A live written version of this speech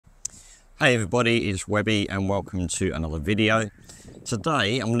Hey everybody, it's Webby and welcome to another video.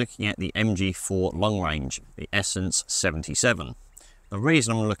 Today I'm looking at the MG4 long range, the Essence 77. The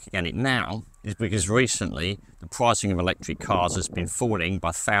reason I'm looking at it now is because recently the pricing of electric cars has been falling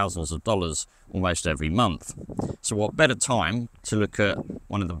by thousands of dollars almost every month. So what better time to look at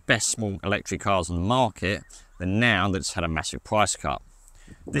one of the best small electric cars on the market than now that it's had a massive price cut.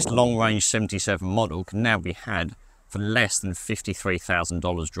 This long range 77 model can now be had for less than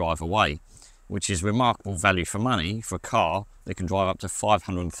 $53,000 drive away, which is remarkable value for money for a car that can drive up to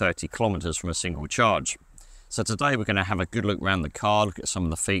 530 kilometers from a single charge. So today we're going to have a good look around the car, look at some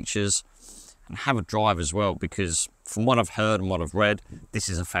of the features and have a drive as well, because from what I've heard and what I've read, this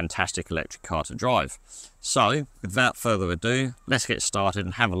is a fantastic electric car to drive. So without further ado, let's get started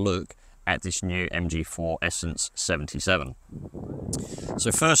and have a look at this new MG4 Essence 77.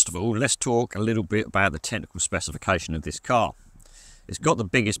 So first of all, let's talk a little bit about the technical specification of this car. It's got the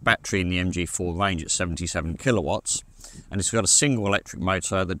biggest battery in the MG4 range at 77 kilowatts, and it's got a single electric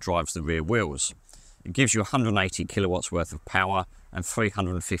motor that drives the rear wheels. It gives you 180 kilowatts worth of power and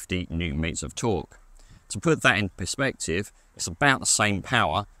 350 newton meters of torque. To put that in perspective, it's about the same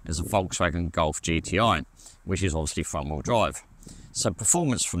power as a Volkswagen Golf GTI, which is obviously front wheel drive. So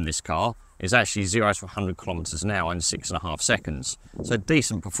performance from this car is actually 0 to 100 kilometers an hour in 6.5 seconds. So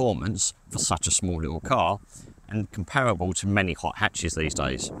decent performance for such a small little car, and comparable to many hot hatches these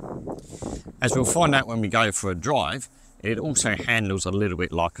days. As we'll find out when we go for a drive, it also handles a little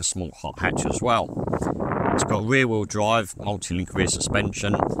bit like a small hot hatch as well. It's got rear wheel drive, multi-link rear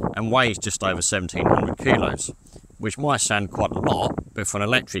suspension, and weighs just over 1,700 kilos, which might sound quite a lot, but for an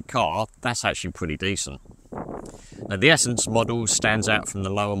electric car, that's actually pretty decent. Now, the Essence model stands out from the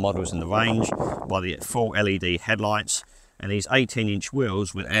lower models in the range by the full LED headlights and these 18-inch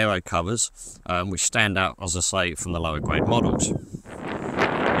wheels with aero covers, which stand out, as I say, from the lower grade models.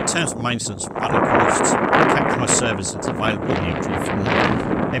 In terms of maintenance and running costs, the capital service that's available in the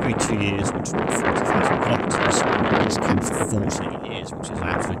MG4 every 2 years, which is 40,000 kilometres, is kept for 14 years, which is an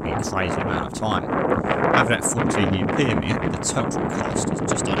absolutely crazy amount of time. Over that 14-year period, the total cost is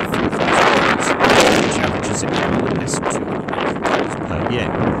just under $4,000, which averages it out less than $280 per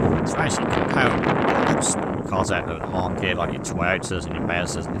year. So actually comparable to small cars out there in the market, like your Toyotas and your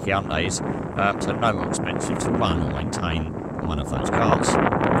Mazdas and your Hyundais, so no more expensive to run or maintain one of those cars.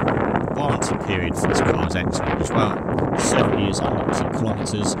 The warranty period for this car is excellent as well. 7 years unlimited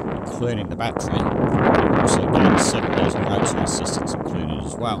kilometres, including the battery. You also get 7 years of roadside assistance included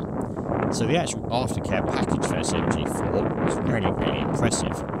as well. So the actual aftercare package for this MG4 is really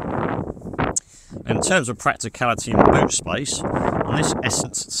impressive. In terms of practicality and boot space, on this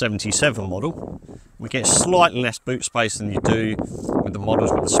Essence 77 model, we get slightly less boot space than you do with the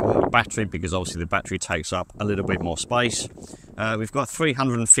models with the smaller battery, because obviously the battery takes up a little bit more space. We've got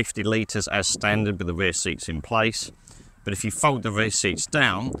 350 litres as standard with the rear seats in place, but if you fold the rear seats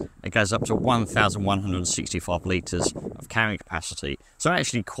down, it goes up to 1,165 litres of carrying capacity, so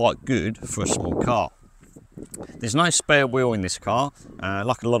actually quite good for a small car. There's no spare wheel in this car.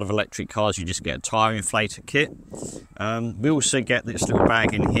 Like a lot of electric cars, you just get a tyre inflator kit. We also get this little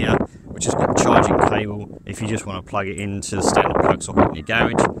bag in here, which has got the charging cable if you just want to plug it into the standard plug socket in your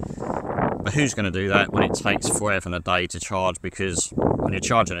garage. But who's going to do that when it takes forever and a day to charge? Because when you're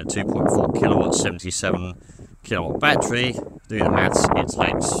charging a 2.4 kilowatt 77 kilowatt battery, do the maths, it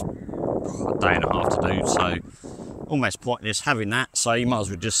takes a day and a half to do, so almost pointless having that. So you might as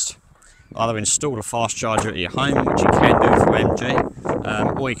well just either install a fast charger at your home, which you can do through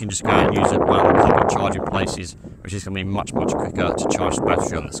MG, or you can just go and use it at one of the public charging places, which is going to be much quicker to charge the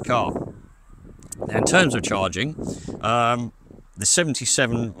battery on this car. Now, in terms of charging, the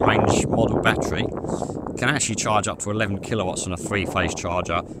 77 range model battery can actually charge up to 11 kilowatts on a 3-phase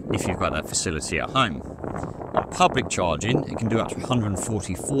charger if you've got that facility at home. On public charging, it can do up to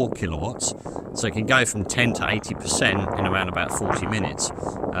 144 kilowatts, so it can go from 10 to 80% in around about 40 minutes.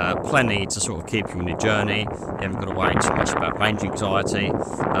 Plenty to sort of keep you on your journey. You haven't got to worry too much about range anxiety,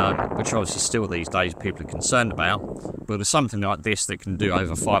 which obviously still these days people are concerned about. But with something like this that can do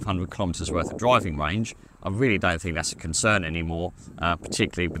over 500 kilometers worth of driving range, I really don't think that's a concern anymore,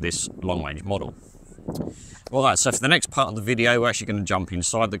 particularly with this long range model. Alright, so for the next part of the video, we're actually going to jump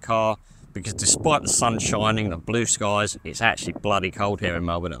inside the car, because despite the sun shining, the blue skies, it's actually bloody cold here in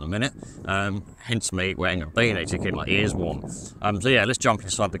Melbourne at the minute, hence me wearing a beanie to keep my ears warm. So yeah, let's jump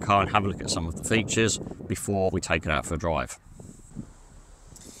inside the car and have a look at some of the features before we take it out for a drive.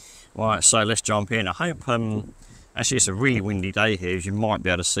 Right, so let's jump in. I hope, actually it's a really windy day here, as you might be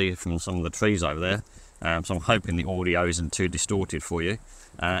able to see from some of the trees over there, so I'm hoping the audio isn't too distorted for you.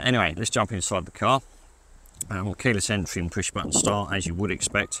 Anyway, let's jump inside the car. Keyless entry and push button start, as you would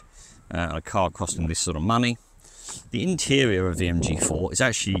expect, a car costing this sort of money. The interior of the MG4 is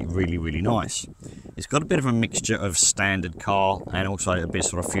actually really nice. It's got a bit of a mixture of standard car and also a bit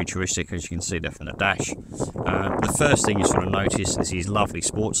sort of futuristic, as you can see there from the dash. The first thing you sort of notice is these lovely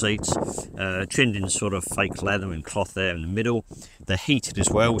sport seats, trimmed in sort of fake leather and cloth there in the middle. They're heated as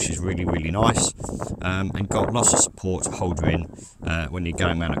well, which is really nice, and got lots of support to hold you in when you're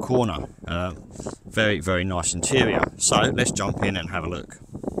going around a corner. Very nice interior. So let's jump in and have a look.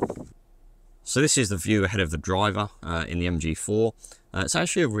 So this is the view ahead of the driver in the MG4. It's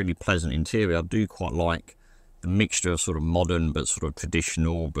actually a really pleasant interior. I do quite like the mixture of sort of modern but sort of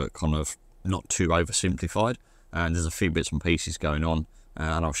traditional, but kind of not too oversimplified. And there's a few bits and pieces going on,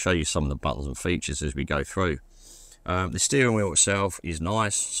 and I'll show you some of the buttons and features as we go through. The steering wheel itself is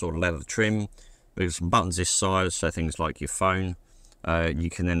nice, sort of leather trim. There's some buttons this side, so things like your phone. You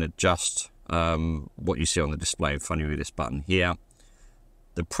can then adjust what you see on the display in front of you with this button here.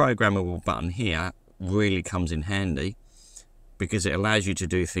 The programmable button here really comes in handy because it allows you to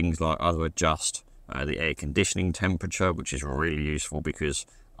do things like either adjust the air conditioning temperature, which is really useful because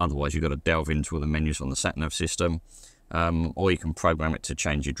otherwise you've got to delve into all the menus on the sat-nav system, or you can program it to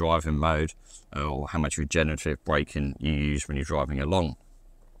change your driving mode or how much regenerative braking you use when you're driving along.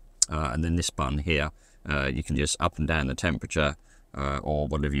 And then this button here, you can just up and down the temperature or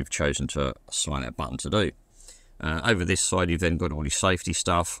whatever you've chosen to assign that button to do. Over this side you've then got all your safety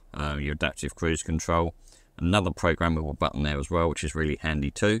stuff, your adaptive cruise control, another programmable button there as well, which is really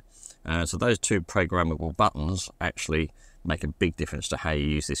handy too. So those two programmable buttons actually make a big difference to how you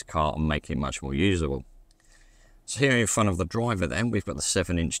use this car and make it much more usable. So here in front of the driver then, we've got the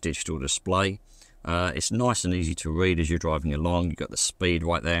 7-inch digital display. It's nice and easy to read as you're driving along. You've got the speed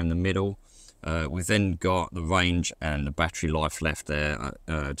right there in the middle. We've then got the range and the battery life left there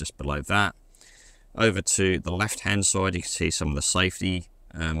just below that. Over to the left hand side you can see some of the safety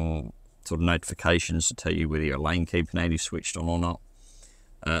sort of notifications to tell you whether your lane keeping aid is switched on or not.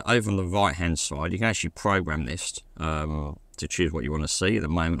 Over on the right hand side you can actually program this to choose what you want to see. At the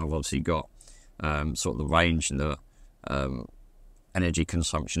moment I've obviously got sort of the range and the energy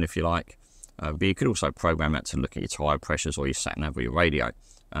consumption, if you like, but you could also program that to look at your tyre pressures or your sat nav or your radio.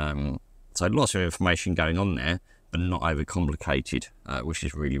 So lots of information going on there, but not over complicated, which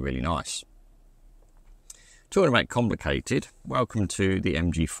is really nice. Talking about complicated, welcome to the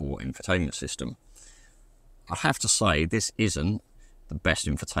MG4 infotainment system. I have to say this isn't the best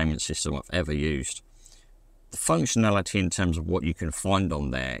infotainment system I've ever used. The functionality in terms of what you can find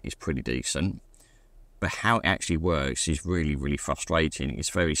on there is pretty decent, but how it actually works is really frustrating. It's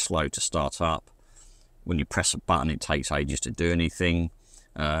very slow to start up. When you press a button it takes ages to do anything,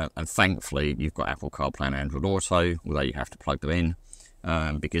 and thankfully you've got Apple CarPlay and Android Auto, although you have to plug them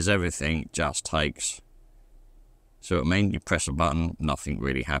in, because everything just takes... So what I mean, you press a button, nothing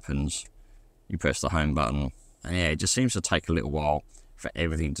really happens. You press the home button, and yeah, it just seems to take a little while for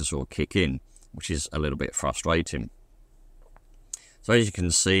everything to sort of kick in, which is a little bit frustrating. So as you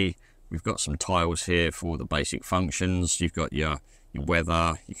can see, we've got some tiles here for the basic functions. You've got your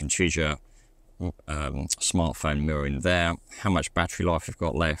weather, you can choose your smartphone mirror in there, how much battery life you've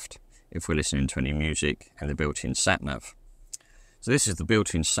got left, if we're listening to any music, and the built-in sat-nav. So this is the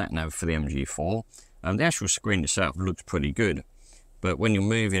built-in sat-nav for the MG4. The actual screen itself looks pretty good, but when you're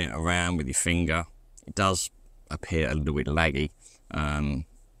moving it around with your finger, it does appear a little bit laggy, and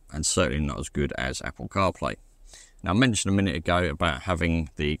certainly not as good as Apple CarPlay. Now I mentioned a minute ago about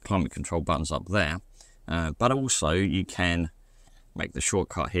having the climate control buttons up there, but also you can make the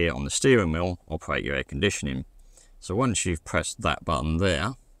shortcut here on the steering wheel, operate your air conditioning. So once you've pressed that button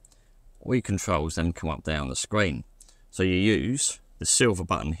there, all your controls then come up there on the screen. So you use the silver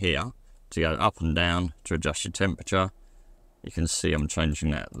button here to go up and down to adjust your temperature. You can see I'm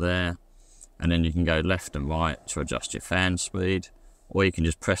changing that there, and then you can go left and right to adjust your fan speed, or you can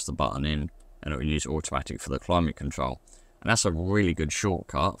just press the button in and it will use automatic for the climate control. And that's a really good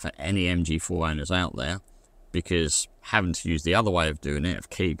shortcut for any MG4 owners out there, because having to use the other way of doing it, of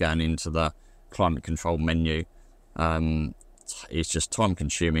keep going into the climate control menu, it's just time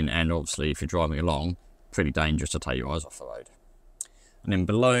consuming, and obviously if you're driving along, pretty dangerous to take your eyes off the road. And then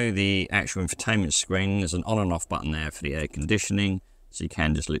below the actual infotainment screen, there's an on and off button there for the air conditioning, so you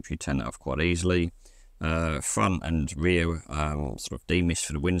can just literally turn that off quite easily. Front and rear sort of demist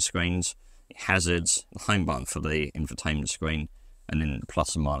for the windscreens, hazards, the home button for the infotainment screen, and then the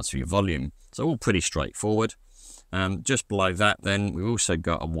plus and minus for your volume. So all pretty straightforward. Just below that then, we've also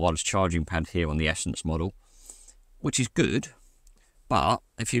got a wireless charging pad here on the Essence model, which is good, but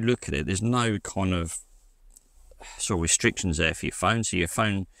if you look at it, there's no kind of sort of restrictions there for your phone, so your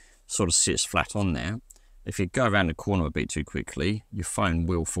phone sort of sits flat on there, if you go around the corner a bit too quickly, your phone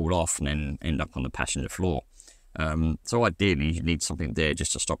will fall off and then end up on the passenger floor. So ideally, you need something there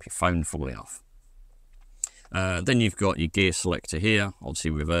just to stop your phone falling off. Then you've got your gear selector here,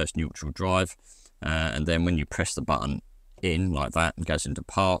 obviously reverse, neutral, drive, and then when you press the button in like that, it goes into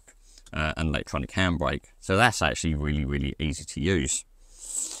park and electronic handbrake. So that's actually really easy to use.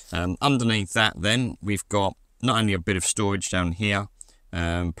 Underneath that then, we've got not only a bit of storage down here,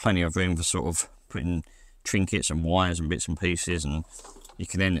 plenty of room for sort of putting trinkets and wires and bits and pieces, and you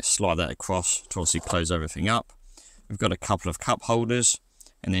can then slide that across to obviously close everything up. We've got a couple of cup holders,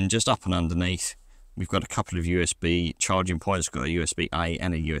 and then just up and underneath we've got a couple of USB charging points. We've got a USB-A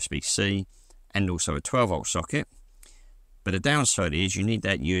and a USB-C, and also a 12-volt socket. But the downside is you need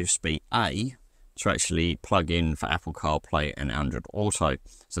that USB-A to actually plug in for Apple CarPlay and Android Auto.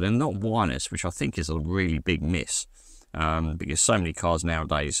 So they're not wireless, which I think is a really big miss, because so many cars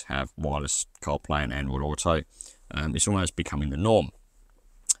nowadays have wireless CarPlay and Android Auto. It's almost becoming the norm.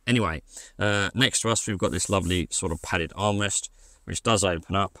 Anyway, next to us we've got this lovely sort of padded armrest, which does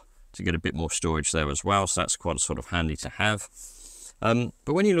open up to get a bit more storage there as well, so that's quite sort of handy to have.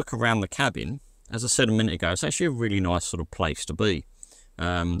 But when you look around the cabin, as I said a minute ago, it's actually a really nice sort of place to be.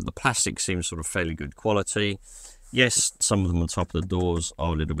 The plastic seems sort of fairly good quality. Yes, some of them on top of the doors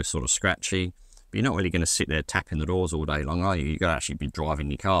are a little bit sort of scratchy, but you're not really going to sit there tapping the doors all day long, are you? You're going to actually be driving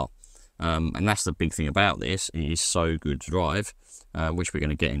your car. And that's the big thing about this. It is so good to drive, which we're going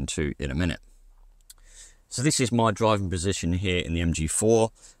to get into in a minute. So this is my driving position here in the MG4.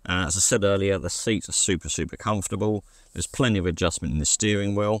 As I said earlier, the seats are super comfortable. There's plenty of adjustment in the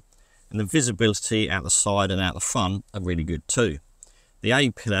steering wheel, and the visibility out the side and out the front are really good too. The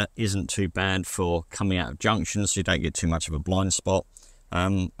A-pillar isn't too bad for coming out of junctions, so you don't get too much of a blind spot,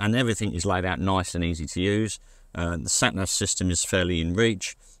 and everything is laid out nice and easy to use. The sat-nav system is fairly in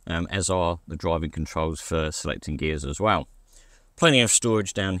reach, as are the driving controls for selecting gears as well. Plenty of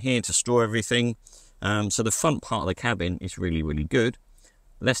storage down here to store everything. So the front part of the cabin is really good.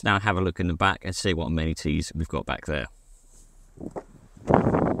 Let's now have a look in the back and see what amenities we've got back there.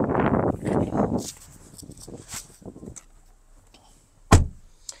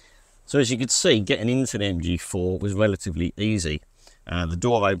 So as you can see, getting into the MG4 was relatively easy. The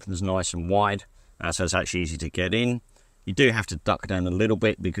door opens nice and wide, so it's actually easy to get in. You do have to duck down a little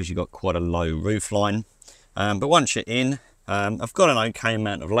bit because you've got quite a low roof line. But once you're in, I've got an okay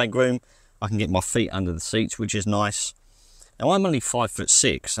amount of leg room. I can get my feet under the seats, which is nice. Now I'm only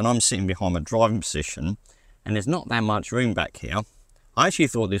 5'6", and I'm sitting behind my driving position, and there's not that much room back here. I actually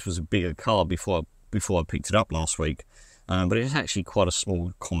thought this was a bigger car before I picked it up last week, but it's actually quite a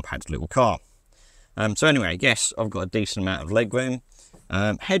small, compact little car. So anyway, yes, I've got a decent amount of leg room.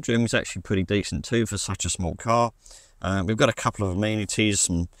 Headroom is actually pretty decent too for such a small car. We've got a couple of amenities,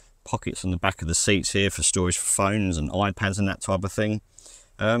 some pockets on the back of the seats here for storage for phones and iPads and that type of thing.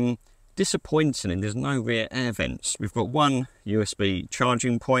 Disappointingly, there's no rear air vents. We've got one USB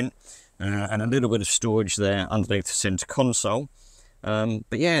charging point and a little bit of storage there underneath the center console.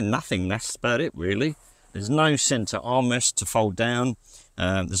 But yeah, nothing. That's about it really. There's no center armrest to fold down.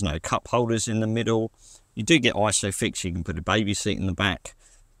 There's no cup holders in the middle. You do get ISOFIX, you can put a baby seat in the back,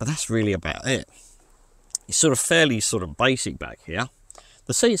 but that's really about it. It's sort of fairly basic back here.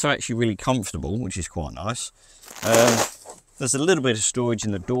 The seats are actually really comfortable, which is quite nice. There's a little bit of storage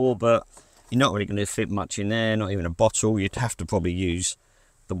in the door, but you're not really going to fit much in there, not even a bottle. You'd have to probably use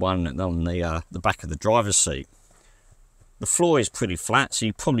the one on the back of the driver's seat. The floor is pretty flat, so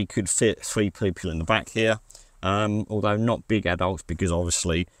you probably could fit 3 people in the back here, although not big adults, because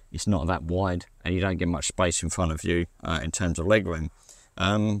obviously it's not that wide and you don't get much space in front of you in terms of legroom.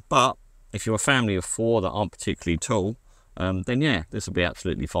 But if you're a family of 4 that aren't particularly tall, then yeah, this will be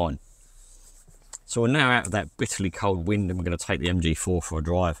absolutely fine. So we're now out of that bitterly cold wind, and we're going to take the MG4 for a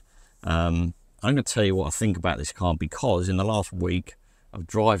drive. I'm going to tell you what I think about this car, because in the last week of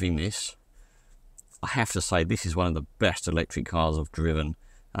driving this, I have to say this is one of the best electric cars I've driven,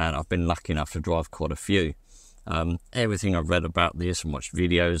 and I've been lucky enough to drive quite a few. Everything I've read about this and watched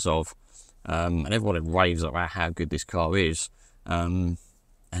videos of, and everyone raves about how good this car is. And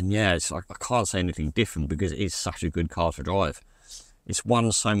yeah, I can't say anything different because it is such a good car to drive. It's won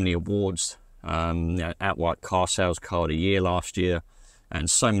so many awards. Outright Car Sales Car of the Year last year, and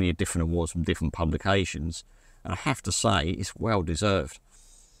so many different awards from different publications, and I have to say it's well deserved.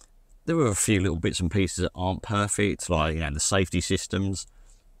 There were a few little bits and pieces that aren't perfect, like the safety systems,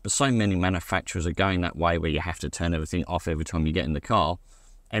 but so many manufacturers are going that way where you have to turn everything off every time you get in the car.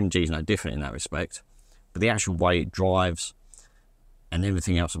 MG is no different in that respect, but the actual way it drives and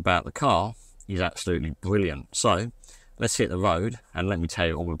everything else about the car is absolutely brilliant. So let's hit the road and let me tell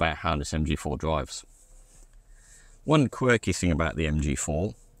you all about how this MG4 drives. One quirky thing about the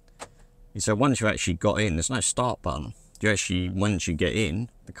MG4 is that once you actually got in, there's no start button. Once you get in,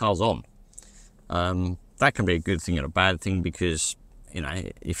 the car's on. That can be a good thing and a bad thing, because, you know,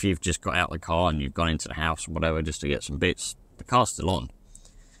 if you've just got out of the car and you've gone into the house or whatever just to get some bits, the car's still on.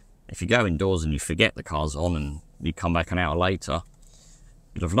 If you go indoors and you forget the car's on and you come back an hour later,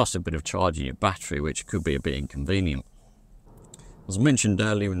 you'll have lost a bit of charge in your battery, which could be a bit inconvenient. As I mentioned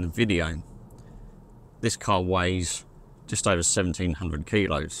earlier in the video, this car weighs just over 1,700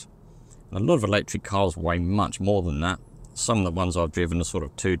 kilos. And a lot of electric cars weigh much more than that. Some of the ones I've driven are sort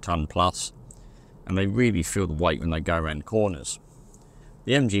of 2 ton plus, and they really feel the weight when they go around corners.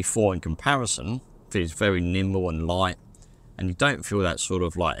 The MG4 in comparison is very nimble and light, and you don't feel that sort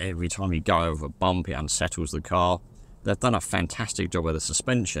of like every time you go over a bump it unsettles the car. They've done a fantastic job with the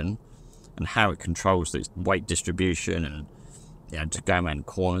suspension and how it controls its weight distribution, and, you know, to go around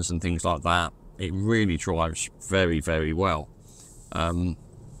corners and things like that. It really drives very, very well. And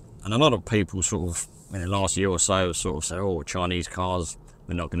a lot of people sort of in the last year or so sort of say, oh, Chinese cars,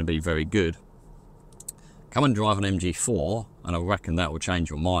 they're not going to be very good. Come and drive an MG4 and I reckon that will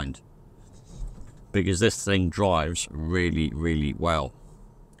change your mind, because this thing drives really, really well.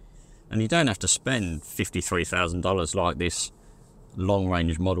 And you don't have to spend $53,000 like this long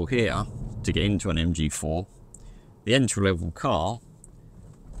range model here to get into an MG4. The entry level car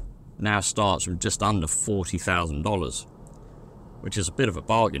now starts from just under $40,000, which is a bit of a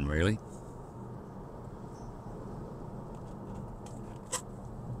bargain really.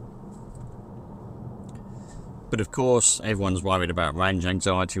 But of course, everyone's worried about range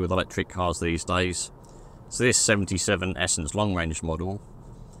anxiety with electric cars these days. So this 77 Essence long range model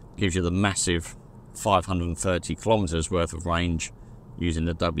gives you the massive 530 kilometers worth of range using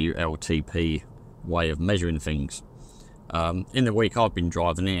the WLTP way of measuring things. In the week I've been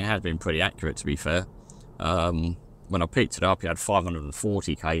driving it has been pretty accurate, to be fair. When I picked it up, it had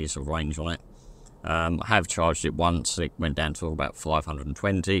 540 k's of range on it. I have charged it once, it went down to about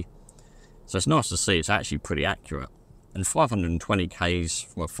 520. So it's nice to see it's actually pretty accurate. And 520 k's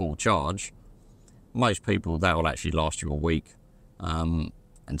for a full charge, most people that will actually last you a week. And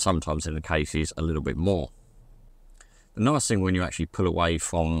sometimes in the cases a little bit more. The nice thing when you actually pull away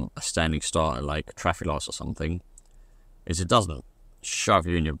from a standing start like traffic lights or something is it doesn't shove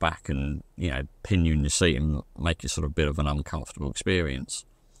you in your back and, you know, pin you in your seat and make it sort of a bit of an uncomfortable experience.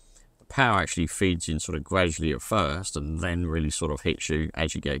 The power actually feeds in sort of gradually at first and then really sort of hits you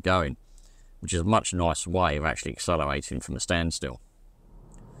as you get going, which is a much nicer way of actually accelerating from a standstill.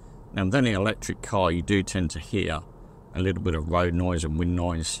 Now, with any electric car you do tend to hear a little bit of road noise and wind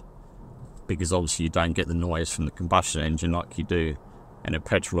noise, because obviously you don't get the noise from the combustion engine like you do in a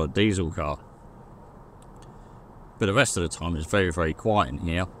petrol or diesel car. But the rest of the time it's very, very quiet in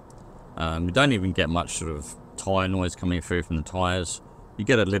here. You don't even get much sort of tyre noise coming through from the tyres. You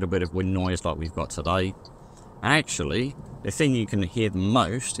get a little bit of wind noise like we've got today. And actually, the thing you can hear the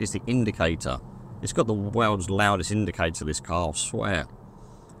most is the indicator. It's got the world's loudest indicator, this car, I swear.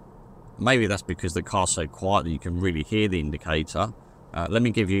 Maybe that's because the car's so quiet that you can really hear the indicator. Let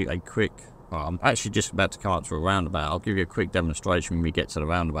me give you a quick, well, I'm actually just about to come up to a roundabout. I'll give you a quick demonstration when we get to the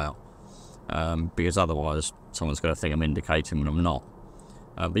roundabout, because otherwise someone's going to think I'm indicating when I'm not.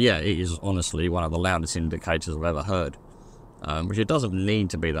 But yeah, it is honestly one of the loudest indicators I've ever heard, which it doesn't need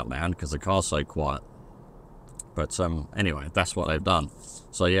to be that loud because the car's so quiet. But anyway, that's what they've done.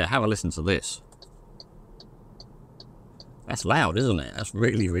 So yeah, have a listen to this. That's loud, isn't it? That's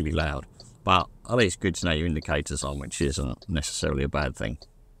really, really loud. But at least good to know your indicators on, which isn't necessarily a bad thing.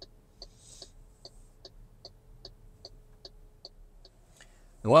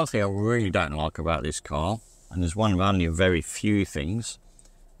 The one thing I really don't like about this car, and there's one of only a very few things,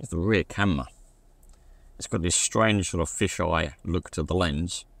 is the rear camera. It's got this strange sort of fisheye look to the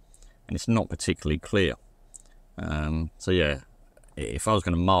lens, and it's not particularly clear. So yeah, if I was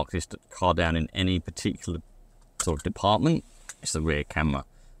going to mark this car down in any particular sort of department, it's the rear camera.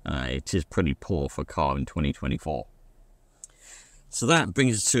 It is pretty poor for a car in 2024. So that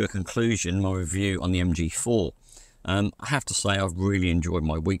brings us to a conclusion, my review on the MG4. I have to say I've really enjoyed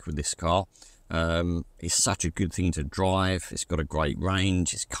my week with this car. It's such a good thing to drive. It's got a great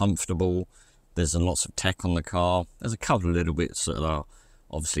range, it's comfortable, there's lots of tech on the car. There's a couple of little bits that are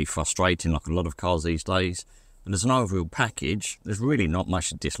obviously frustrating, like a lot of cars these days. But as an overall package, there's really not much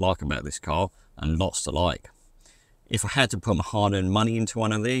to dislike about this car and lots to like. If I had to put my hard-earned money into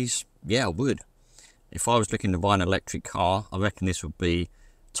one of these, yeah, I would. If I was looking to buy an electric car, I reckon this would be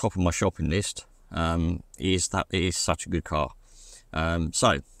top of my shopping list. It is such a good car.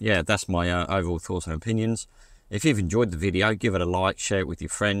 So yeah, that's my overall thoughts and opinions. If you've enjoyed the video, give it a like, share it with your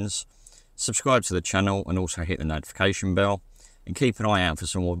friends. subscribe to the channel and also hit the notification bell, and keep an eye out for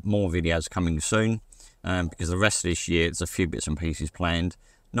some more videos coming soon, because the rest of this year there's a few bits and pieces planned,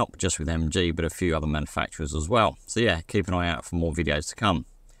 not just with MG but a few other manufacturers as well. So yeah, keep an eye out for more videos to come.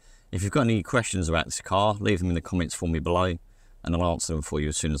 If you've got any questions about this car, leave them in the comments for me below and I'll answer them for you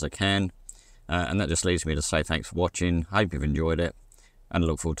as soon as I can. And that just leaves me to say thanks for watching. Hope you've enjoyed it and I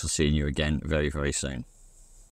look forward to seeing you again very, very soon.